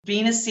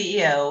Being a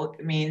CEO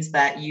means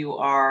that you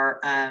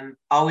are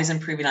always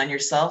improving on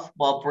yourself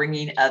while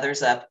bringing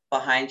others up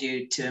behind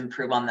you to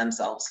improve on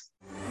themselves.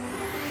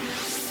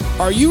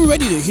 Are you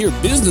ready to hear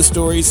business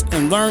stories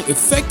and learn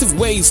effective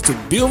ways to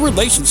build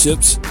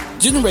relationships,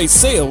 generate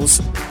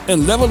sales,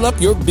 and level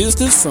up your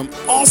business from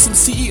awesome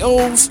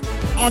CEOs,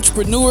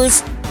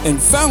 entrepreneurs, and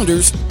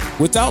founders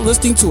without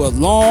listening to a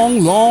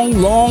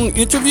long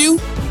interview?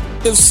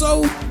 If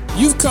so,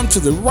 you've come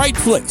to the right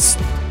place.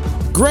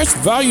 Gresh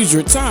values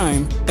your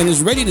time and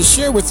is ready to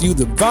share with you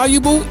the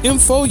valuable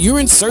info you're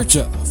in search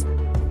of.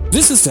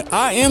 This is the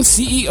I Am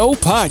CEO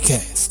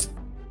podcast.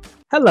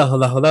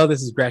 Hello.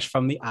 This is Gresh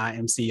from the I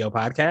Am CEO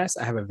podcast.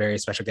 I have a very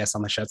special guest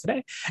on the show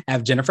today. I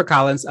have Jennifer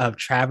Collins of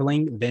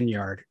Traveling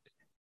Vineyard.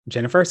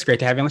 Jennifer, it's great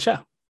to have you on the show.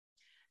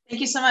 Thank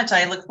you so much.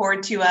 I look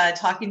forward to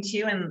talking to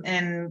you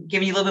and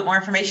giving you a little bit more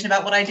information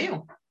about what I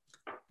do.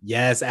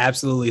 Yes,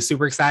 absolutely.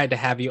 Super excited to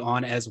have you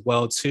on as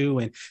well, too.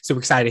 And super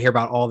excited to hear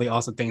about all the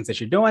awesome things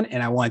that you're doing.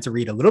 And I wanted to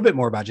read a little bit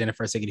more about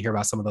Jennifer so you can hear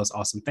about some of those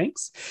awesome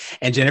things.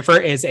 And Jennifer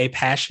is a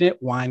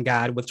passionate wine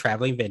guide with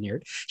Traveling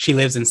Vineyard. She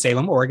lives in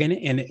Salem, Oregon,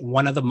 in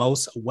one of the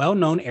most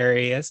well-known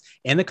areas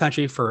in the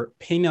country for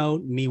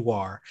Pinot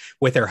Noir,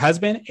 with her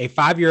husband, a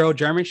 5-year-old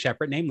German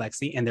Shepherd named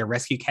Lexi, and their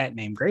rescue cat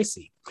named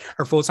Gracie.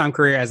 Her full-time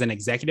career as an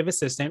executive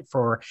assistant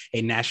for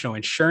a national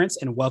insurance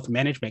and wealth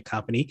management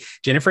company,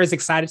 Jennifer is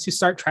excited to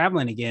start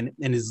traveling again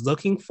and is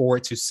looking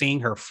forward to seeing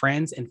her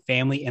friends and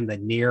family in the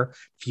near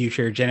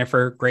future.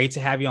 Jennifer, great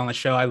to have you on the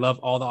show. I love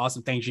all the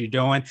awesome things you're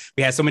doing.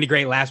 We had so many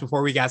great laughs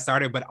before we got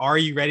started, but are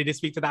you ready to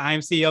speak to the I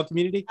Am CEO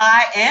community?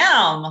 I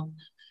am.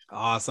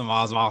 Awesome.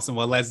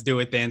 Well, let's do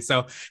it then.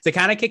 So to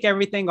kind of kick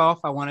everything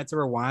off, I wanted to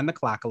rewind the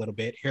clock a little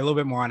bit, hear a little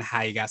bit more on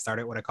how you got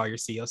started, what I call your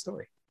CEO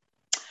story.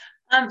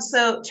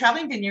 So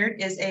Traveling Vineyard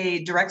is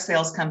a direct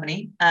sales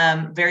company,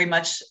 very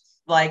much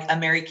like a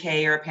Mary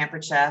Kay or a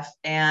Pampered Chef.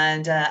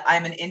 And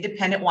I'm an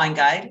independent wine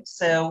guide.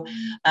 So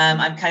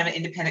I'm kind of an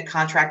independent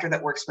contractor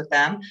that works with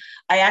them.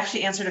 I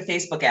actually answered a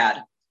Facebook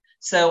ad.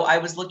 So I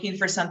was looking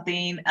for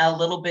something a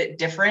little bit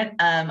different.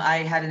 I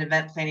had an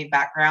event planning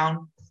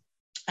background,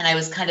 and I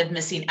was kind of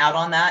missing out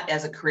on that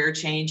as a career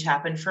change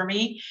happened for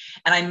me.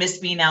 And I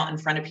missed being out in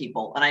front of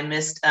people, and I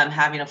missed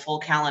having a full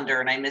calendar,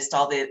 and I missed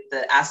all the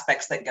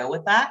aspects that go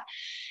with that.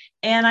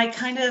 And I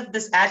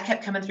this ad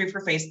kept coming through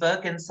for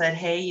Facebook and said,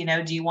 hey,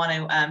 do you want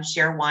to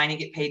share wine and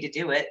get paid to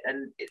do it?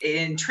 And it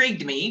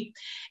intrigued me.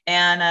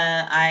 And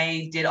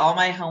I did all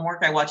my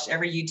homework. I watched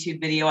every YouTube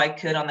video I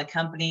could on the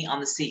company, on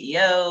the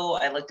CEO.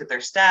 I looked at their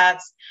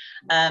stats.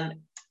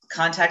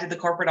 Contacted the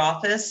corporate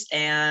office,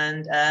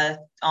 and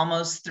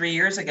almost 3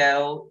 years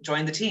ago,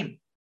 joined the team.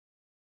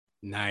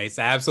 Nice.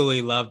 I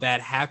absolutely love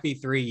that. Happy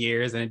 3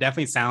 years. And it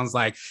definitely sounds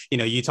like,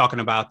 you talking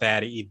about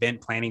that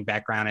event planning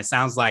background. It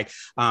sounds like,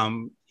 a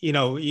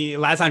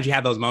lot of times you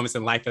have those moments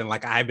in life and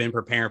like, I've been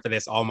preparing for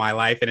this all my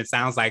life. And it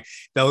sounds like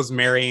those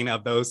marrying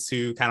of those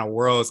two kind of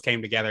worlds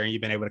came together and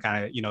you've been able to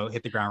kind of,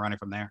 hit the ground running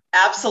from there.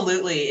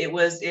 Absolutely. It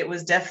was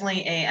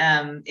definitely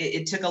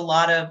it took a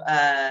lot of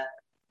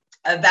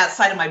that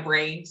side of my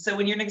brain. So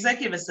when you're an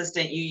executive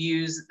assistant, you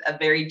use a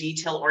very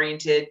detail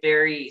oriented,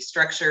 very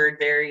structured,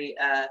 very,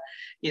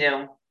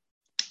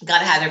 got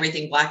to have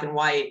everything black and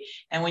white.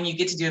 And when you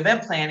get to do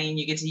event planning,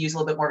 you get to use a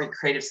little bit more of your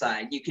creative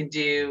side. You can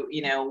do,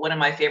 one of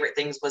my favorite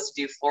things was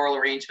to do floral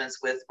arrangements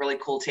with really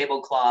cool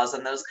tablecloths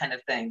and those kind of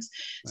things.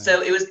 Nice.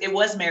 So it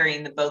was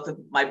marrying both of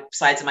my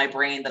sides of my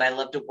brain that I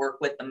love to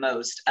work with the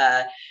most.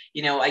 I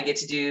get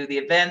to do the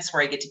events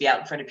where I get to be out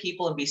in front of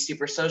people and be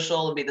super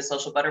social and be the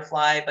social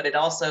butterfly, but it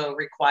also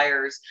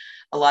requires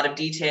a lot of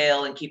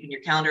detail and keeping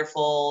your calendar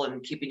full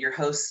and keeping your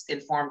hosts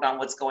informed on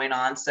what's going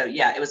on. So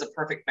yeah, it was a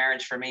perfect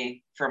marriage for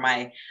me, for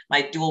my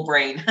dual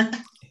brain.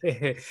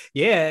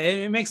 Yeah,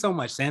 it makes so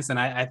much sense. And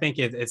I think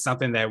it's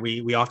something that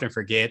we often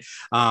forget.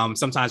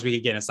 Sometimes we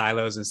can get in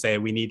silos and say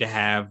we need to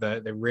have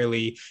the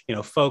really,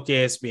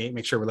 focus,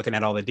 make sure we're looking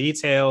at all the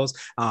details,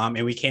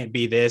 and we can't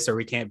be this or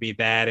we can't be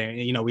that.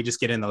 And, we just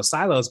get in those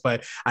silos.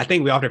 But I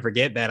think we often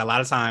forget that a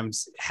lot of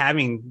times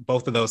having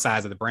both of those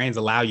sides of the brains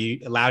allows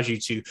you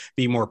to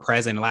be more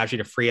present, allows you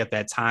to free up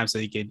that time so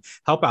you can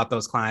help out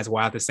those clients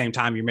while at the same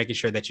time you're making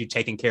sure that you're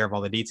taking care of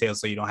all the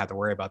details so you don't have to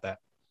worry about that.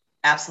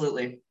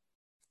 Absolutely.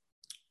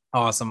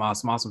 Awesome.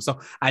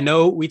 So I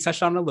know we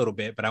touched on it a little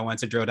bit, but I want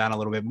to drill down a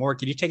little bit more.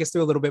 Could you take us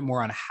through a little bit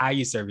more on how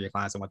you serve your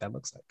clients and what that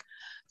looks like?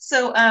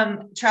 So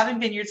Traveling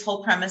Vineyard's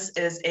whole premise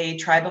is a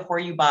try before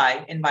you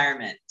buy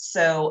environment.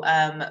 So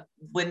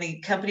when the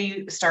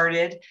company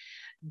started,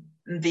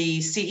 the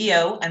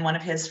CEO and one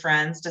of his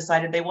friends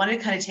decided they wanted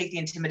to kind of take the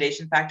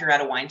intimidation factor out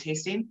of wine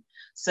tasting.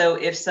 So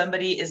if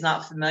somebody is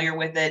not familiar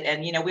with it,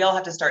 and we all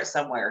have to start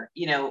somewhere.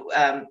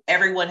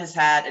 Everyone has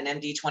had an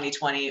MD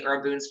 2020 or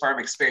a Boone's Farm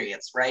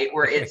experience, right?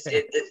 Where it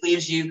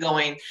leaves you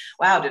going,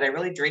 wow, did I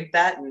really drink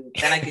that? And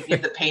then I could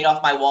get the paint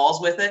off my walls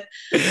with it.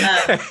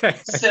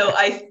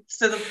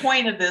 So the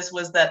point of this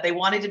was that they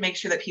wanted to make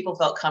sure that people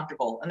felt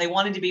comfortable, and they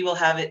wanted to be able to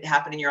have it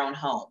happen in your own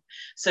home.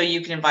 So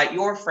you can invite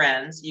your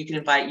friends, you can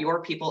invite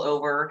your people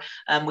over.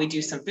 We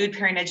do some food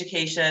pairing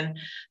education.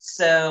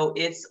 So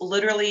it's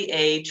literally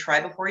a try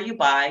before you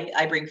buy.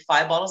 I bring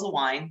 5 bottles of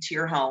wine to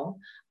your home.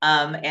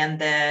 And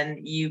then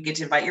you get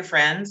to invite your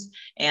friends,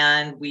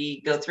 and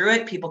we go through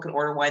it. People can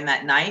order wine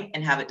that night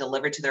and have it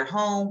delivered to their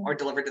home or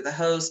delivered to the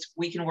host.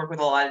 We can work with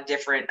a lot of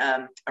different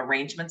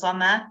arrangements on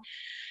that.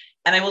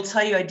 And I will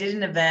tell you, I did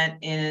an event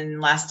in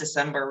last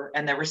December,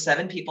 and there were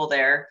 7 people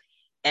there,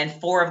 and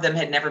 4 of them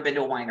had never been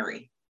to a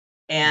winery.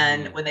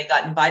 And when they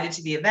got invited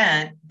to the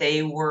event,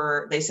 they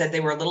said they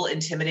were a little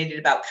intimidated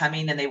about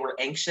coming, and they were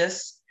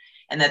anxious,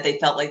 and that they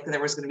felt like there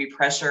was going to be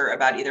pressure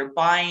about either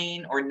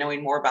buying or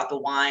knowing more about the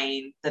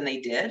wine than they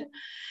did.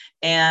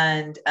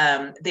 And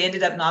they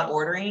ended up not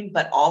ordering,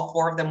 but all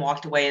 4 of them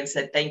walked away and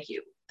said, thank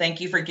you. Thank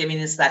you for giving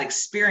us that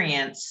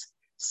experience.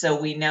 So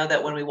we know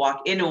that when we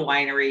walk into a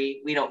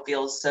winery, we don't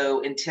feel so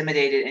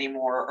intimidated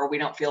anymore, or we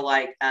don't feel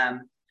like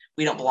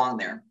we don't belong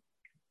there.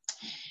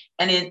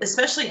 And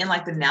especially in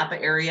like the Napa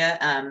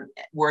area,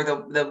 where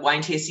the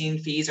wine tasting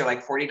fees are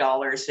like $40,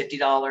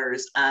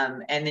 $50.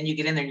 And then you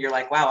get in there and you're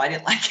like, wow, I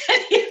didn't like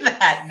any of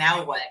that.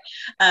 Now what?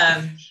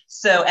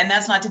 And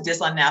that's not to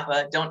diss on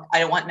Napa. I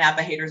don't want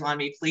Napa haters on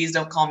me. Please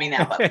don't call me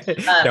Napa.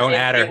 Don't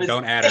add her.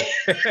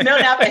 No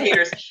Napa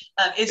haters.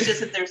 It's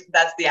just that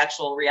that's the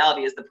actual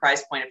reality, is the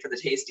price point for the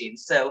tasting.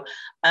 So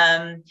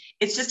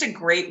it's just a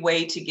great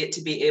way to get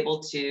to be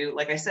able to,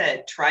 like I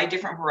said, try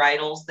different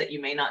varietals that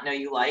you may not know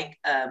you like.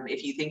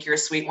 If you think you're a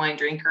sweet wine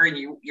drinker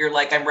and you're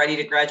like, I'm ready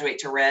to graduate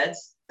to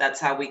reds, that's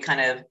how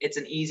it's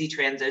an easy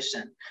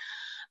transition.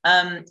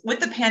 With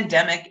the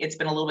pandemic, it's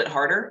been a little bit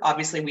harder.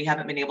 Obviously, we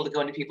haven't been able to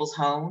go into people's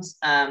homes,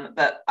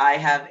 but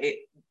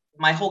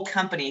my whole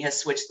company has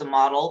switched the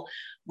model.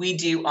 We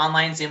do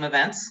online Zoom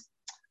events.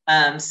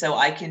 So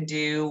I can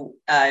do,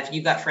 if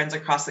you've got friends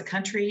across the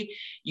country,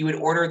 you would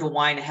order the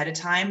wine ahead of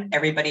time.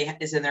 Everybody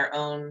is in their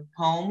own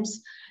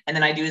homes. And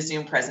then I do a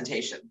Zoom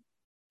presentation.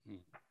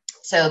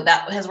 So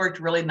that has worked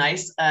really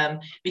nice,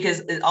 because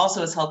it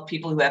also has helped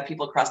people who have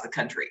people across the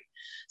country.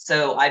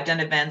 So I've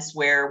done events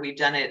where we've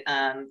done it,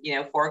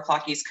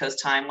 4:00 East Coast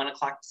time,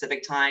 1:00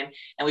 Pacific time,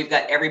 and we've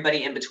got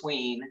everybody in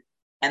between,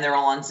 and they're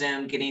all on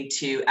Zoom getting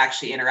to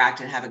actually interact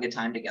and have a good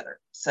time together.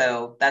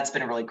 So that's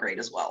been really great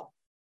as well.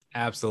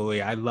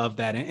 Absolutely. I love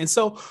that. And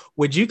so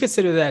would you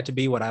consider that to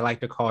be what I like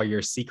to call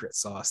your secret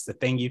sauce, the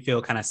thing you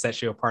feel kind of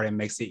sets you apart and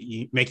makes you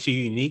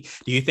unique?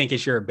 Do you think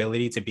it's your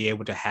ability to be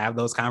able to have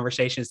those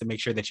conversations to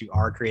make sure that you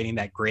are creating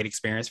that great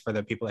experience for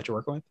the people that you're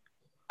working with?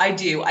 I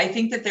do. I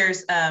think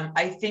that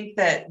I think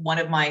that one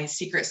of my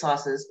secret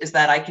sauces is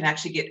that I can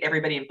actually get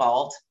everybody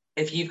involved.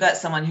 If you've got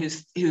someone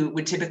who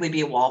would typically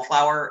be a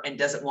wallflower and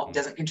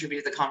doesn't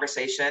contribute to the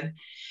conversation,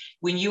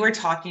 when you are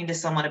talking to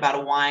someone about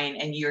a wine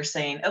and you're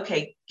saying,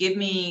 okay, give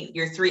me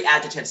your 3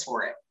 adjectives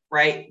for it,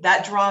 right?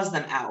 That draws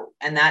them out,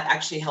 and that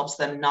actually helps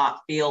them not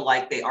feel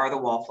like they are the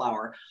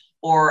wallflower.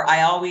 Or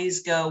I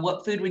always go,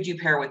 what food would you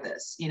pair with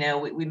this?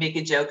 We make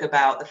a joke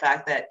about the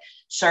fact that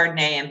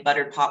Chardonnay and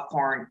buttered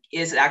popcorn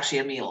is actually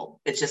a meal.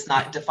 It's just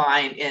not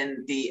defined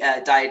in the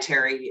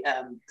dietary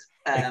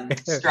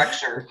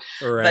structure,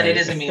 right. But it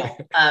is a meal.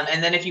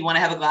 And then if you want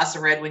to have a glass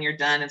of red when you're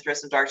done and throw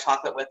some dark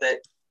chocolate with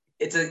it,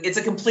 it's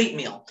a complete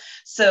meal.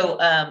 So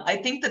I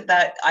think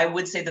that I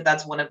would say that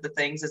that's one of the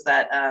things is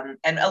that,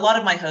 and a lot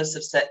of my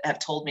hosts have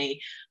told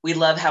me, we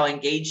love how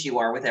engaged you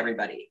are with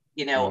everybody.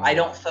 I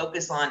don't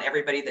focus on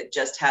everybody that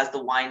just has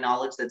the wine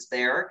knowledge that's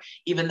there,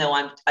 even though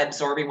I'm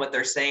absorbing what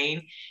they're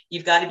saying.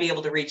 You've got to be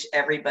able to reach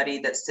everybody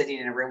that's sitting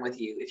in a room with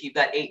you. If you've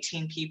got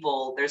 18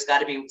 people, there's got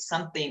to be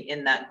something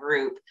in that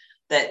group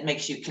that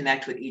makes you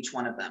connect with each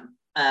one of them.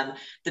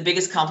 The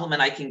biggest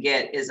compliment I can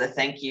get is a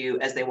thank you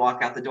as they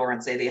walk out the door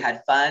and say they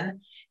had fun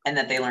and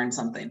that they learned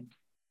something.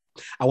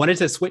 I wanted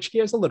to switch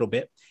gears a little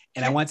bit,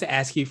 and I want to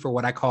ask you for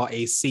what I call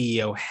a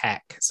CEO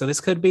hack. So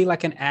this could be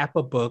like an app,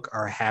 a book,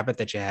 or a habit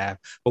that you have,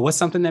 but what's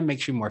something that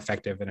makes you more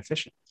effective and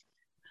efficient?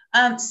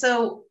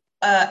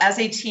 As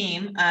a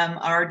team,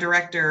 our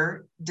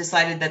director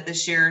decided that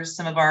this year,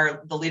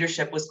 the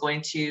leadership was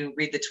going to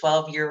read the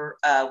 12-year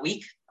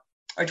week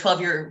or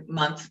 12-year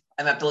month.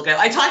 I have to look at it.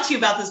 I talked to you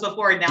about this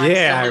before, and now I'm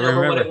stumbling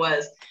over what it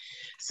was.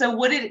 So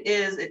what it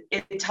is,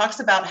 it talks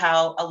about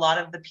how a lot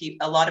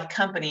of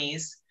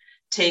companies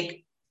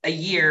take a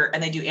year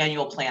and they do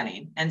annual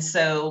planning. And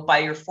so by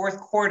your 4th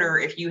quarter,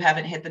 if you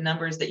haven't hit the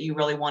numbers that you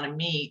really want to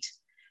meet,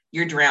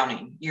 you're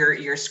drowning.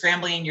 You're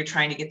scrambling. You're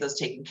trying to get those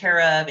taken care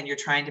of, and you're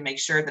trying to make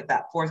sure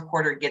that 4th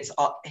quarter gets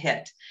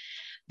hit.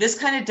 This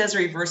kind of does a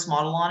reverse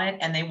model on it,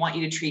 and they want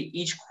you to treat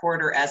each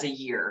quarter as a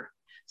year.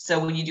 So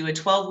when you do a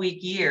 12-week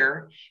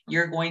year,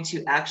 you're going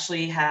to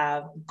actually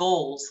have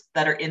goals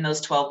that are in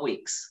those 12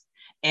 weeks.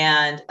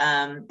 And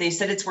they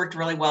said it's worked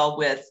really well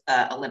with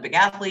Olympic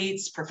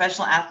athletes,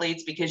 professional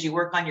athletes, because you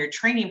work on your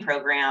training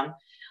program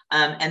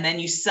and then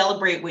you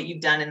celebrate what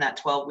you've done in that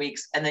 12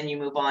 weeks, and then you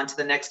move on to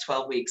the next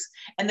 12 weeks.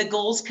 And the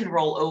goals can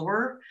roll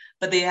over,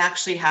 but they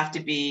actually have to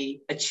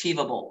be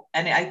achievable.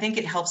 And I think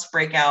it helps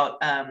break out,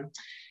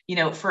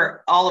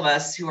 for all of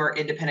us who are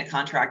independent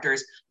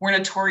contractors, we're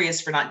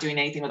notorious for not doing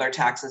anything with our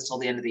taxes till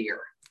the end of the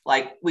year.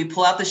 Like, we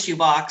pull out the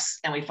shoebox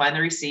and we find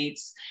the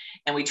receipts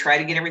and we try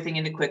to get everything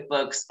into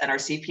QuickBooks, and our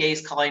CPA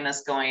is calling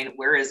us going,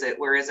 where is it?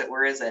 Where is it?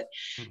 Where is it?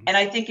 Mm-hmm. And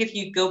I think if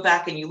you go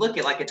back and you look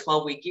at like a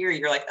 12-week year,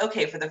 you're like,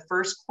 okay, for the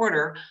first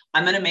quarter,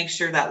 I'm going to make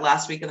sure that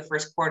last week of the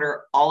first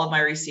quarter, all of my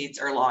receipts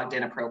are logged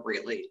in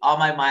appropriately. All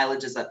my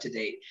mileage is up to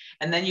date.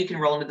 And then you can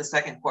roll into the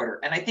second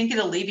quarter. And I think it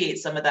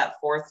alleviates some of that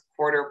fourth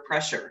quarter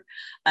pressure.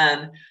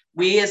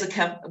 We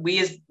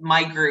as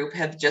my group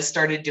have just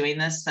started doing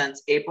this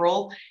since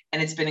April,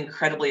 and it's been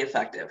incredibly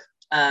effective.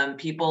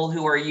 People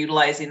who are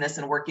utilizing this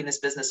and working this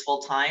business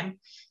full time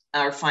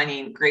are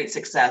finding great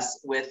success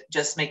with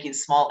just making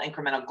small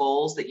incremental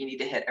goals that you need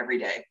to hit every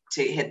day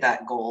to hit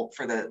that goal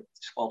for the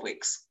 12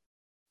 weeks.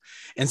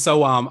 And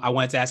so I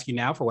wanted to ask you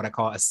now for what I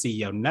call a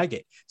CEO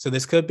nugget. So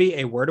this could be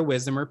a word of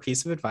wisdom or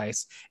piece of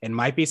advice. It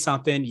might be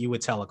something you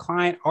would tell a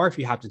client, or if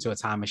you hopped into a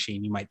time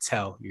machine, you might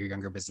tell your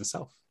younger business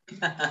self.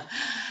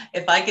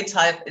 If I could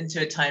type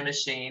into a time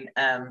machine,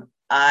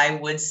 I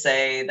would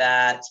say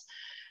that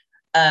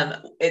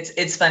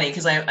it's funny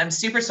because I'm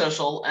super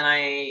social,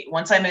 and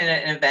once I'm in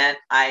an event,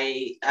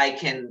 I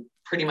can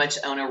pretty much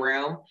own a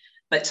room.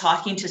 But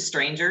talking to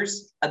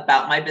strangers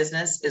about my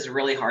business is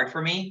really hard for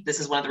me.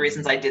 This is one of the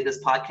reasons I did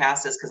this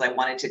podcast, is because I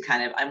wanted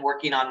to I'm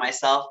working on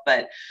myself,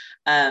 but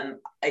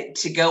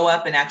to go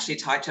up and actually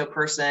talk to a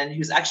person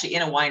who's actually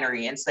in a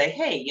winery and say,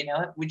 hey,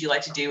 would you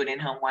like to do an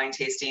in-home wine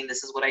tasting?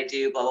 This is what I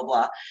do, blah, blah,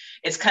 blah.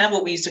 It's kind of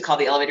what we used to call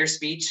the elevator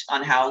speech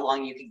on how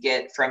long you could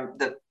get from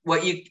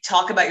what you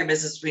talk about your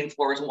business between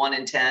floors 1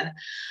 and 10.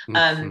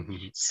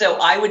 So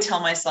I would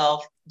tell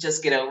myself,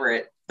 just get over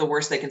it. The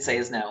worst they can say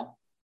is no.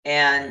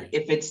 And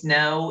if it's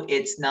no,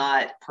 it's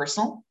not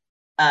personal.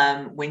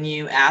 When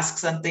you ask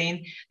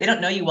something, they don't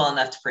know you well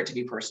enough for it to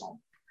be personal.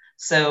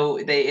 So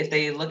if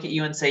they look at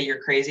you and say,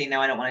 you're crazy, no,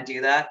 I don't want to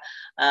do that.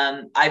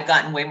 I've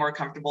gotten way more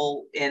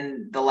comfortable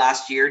in the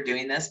last year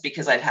doing this,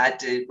 because I've had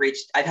to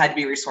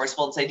be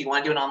resourceful and say, do you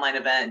want to do an online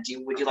event?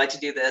 Would you like to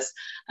do this?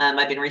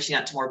 I've been reaching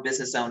out to more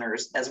business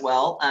owners as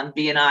well.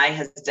 BNI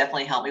has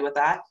definitely helped me with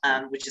that,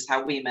 which is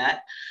how we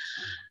met.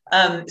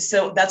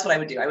 So that's what I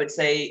would do. I would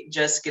say,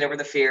 just get over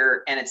the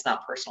fear, and it's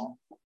not personal.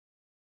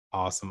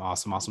 Awesome.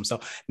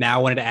 So now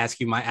I wanted to ask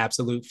you my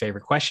absolute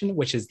favorite question,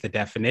 which is the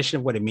definition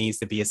of what it means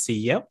to be a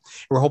CEO.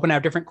 We're hoping to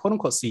have different quote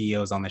unquote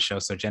CEOs on the show.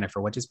 So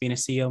Jennifer, what does being a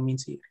CEO mean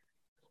to you?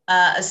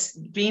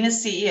 Being a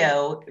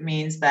CEO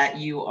means that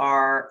you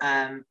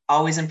are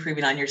always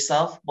improving on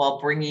yourself while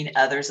bringing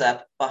others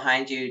up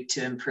behind you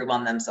to improve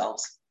on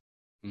themselves.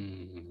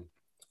 Mm-hmm.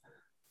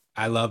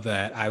 I love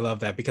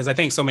that because I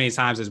think so many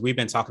times, as we've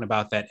been talking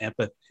about that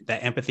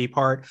empathy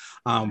part,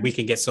 we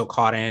can get so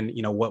caught in,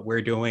 what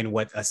we're doing,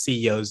 what a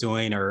CEO is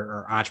doing,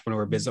 or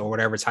entrepreneur business, or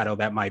whatever title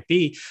that might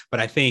be. But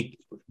I think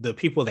the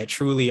people that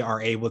truly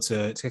are able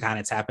to kind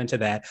of tap into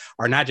that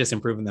are not just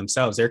improving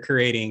themselves. They're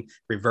creating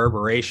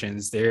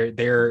reverberations.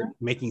 They're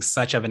making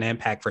such of an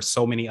impact for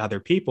so many other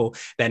people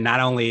that not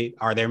only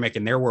are they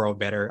making their world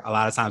better, a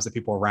lot of times the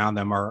people around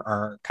them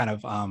are kind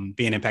of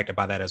being impacted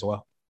by that as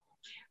well.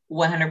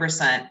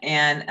 100%.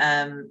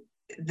 And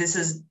this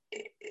is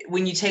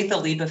when you take the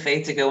leap of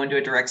faith to go into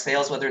a direct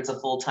sales, whether it's a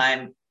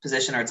full-time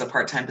position or it's a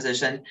part-time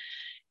position,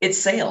 it's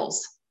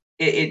sales.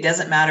 It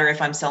doesn't matter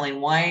if I'm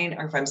selling wine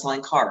or if I'm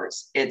selling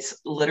cars.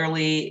 It's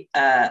literally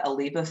a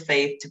leap of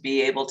faith to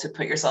be able to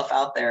put yourself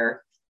out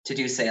there to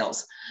do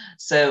sales.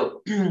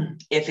 So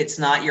if it's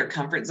not your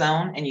comfort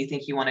zone and you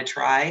think you want to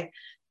try,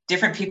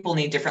 different people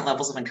need different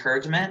levels of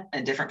encouragement,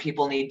 and different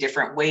people need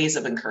different ways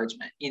of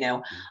encouragement.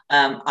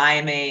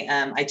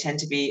 I tend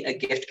to be a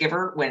gift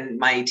giver. When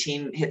my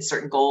team hits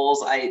certain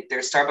goals,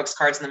 there's Starbucks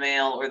cards in the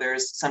mail, or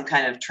there's some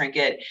kind of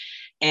trinket,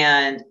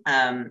 and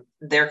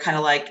they're kind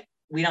of like,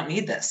 we don't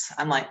need this.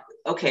 I'm like,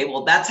 okay,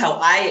 well, that's how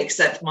I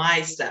accept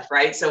my stuff,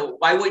 right? So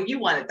why would you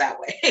want it that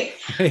way?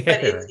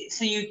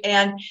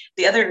 And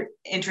the other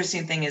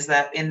interesting thing is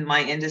that in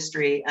my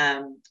industry,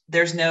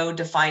 there's no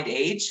defined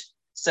age.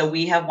 So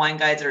we have wine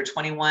guides that are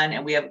 21,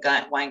 and we have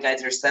wine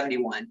guides that are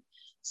 71.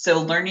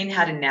 So learning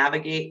how to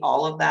navigate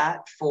all of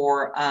that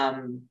for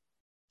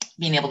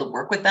being able to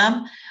work with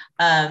them.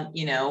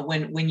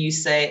 When you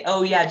say,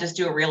 oh yeah, just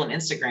do a reel on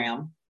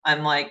Instagram,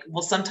 I'm like,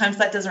 well, sometimes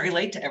that doesn't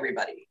relate to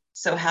everybody.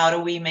 So how do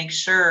we make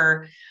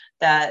sure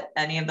that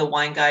any of the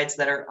wine guides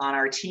that are on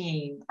our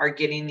team are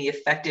getting the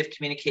effective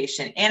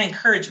communication and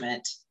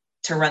encouragement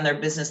to run their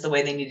business the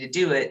way they need to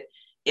do it,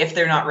 if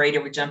they're not ready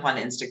to jump on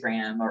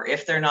Instagram, or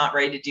if they're not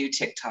ready to do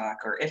TikTok,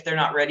 or if they're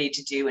not ready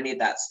to do any of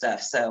that stuff.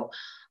 So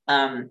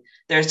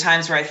There's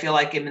times where I feel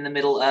like I'm in the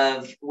middle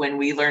of when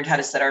we learned how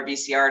to set our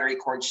VCR to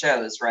record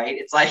shows, right?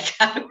 It's like,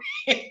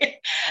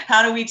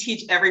 how do we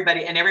teach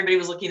everybody? And everybody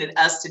was looking at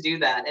us to do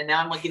that. And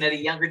now I'm looking at a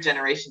younger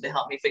generation to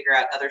help me figure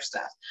out other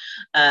stuff.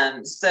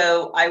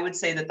 So I would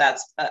say that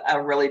that's a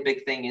really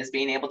big thing, is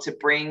being able to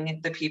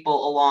bring the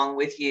people along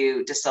with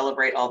you to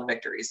celebrate all the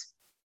victories.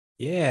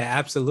 Yeah,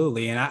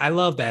 absolutely. And I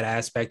love that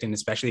aspect, and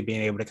especially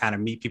being able to kind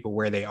of meet people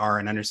where they are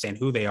and understand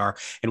who they are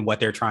and what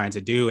they're trying to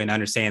do, and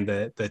understand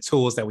the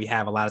tools that we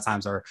have a lot of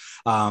times are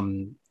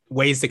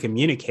ways to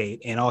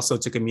communicate, and also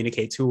to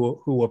communicate to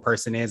who a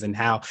person is and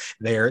how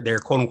their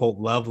quote unquote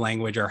love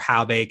language, or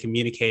how they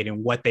communicate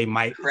and what they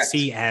might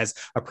see as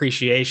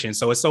appreciation.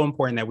 So it's so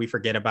important that we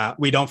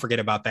don't forget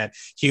about that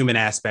human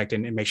aspect,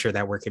 and make sure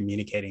that we're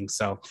communicating.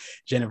 So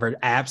Jennifer,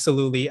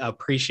 absolutely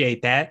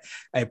appreciate that.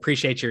 I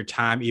appreciate your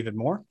time even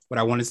more. What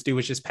I wanted to do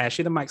was just pass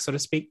you the mic, so to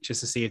speak, just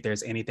to see if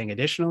there's anything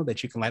additional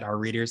that you can let our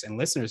readers and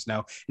listeners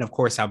know. And of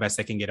course, how best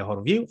they can get a hold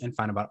of you and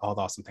find out all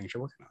the awesome things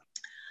you're working on.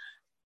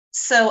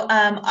 So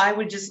I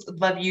would just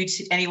love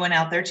anyone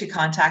out there to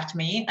contact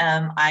me.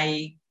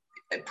 I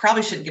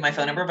probably shouldn't give my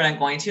phone number, but I'm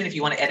going to. And if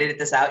you want to edit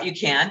this out, you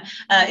can.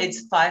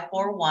 It's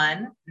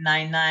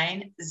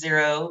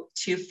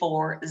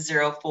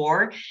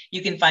 541-990-2404.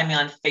 You can find me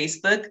on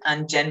Facebook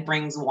on Jen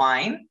Brings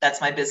Wine.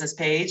 That's my business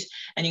page.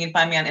 And you can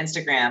find me on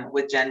Instagram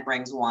with Jen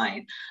Brings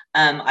Wine.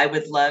 I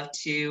would love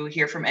to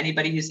hear from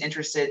anybody who's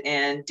interested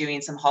in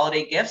doing some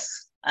holiday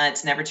gifts.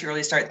 It's never too early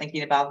to start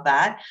thinking about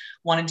that.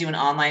 Want to do an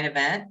online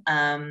event,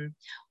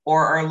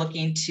 or are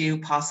looking to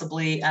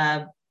possibly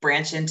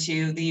branch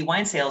into the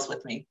wine sales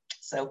with me.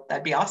 So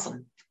that'd be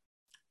awesome.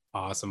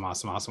 Awesome.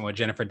 Well,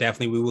 Jennifer,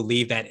 definitely we will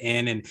leave that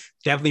in, and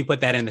definitely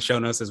put that in the show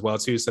notes as well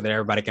too, so that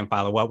everybody can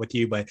follow up with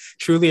you. But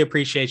truly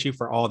appreciate you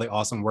for all the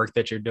awesome work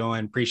that you're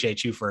doing.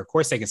 Appreciate you for, of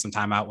course, taking some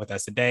time out with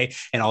us today,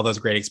 and all those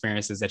great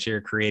experiences that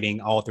you're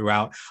creating all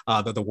throughout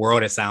the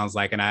world, it sounds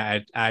like. And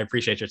I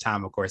appreciate your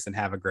time, of course, and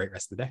have a great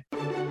rest of the day.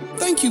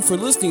 Thank you for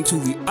listening to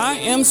the I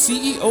Am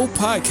CEO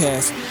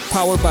podcast,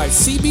 powered by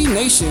CB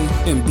Nation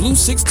and Blue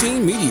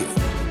 16 Media.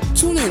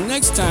 Tune in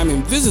next time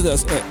and visit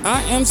us at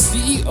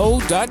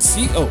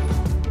imceo.co.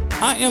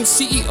 I Am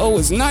CEO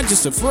is not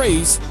just a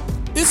phrase,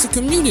 it's a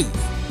community.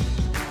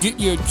 Get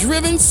your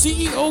driven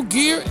CEO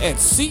gear at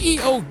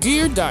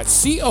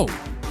ceogear.co.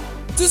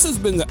 This has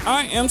been the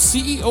I Am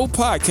CEO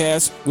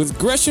podcast with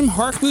Gresham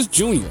Harkless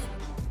Jr.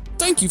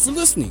 Thank you for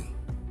listening.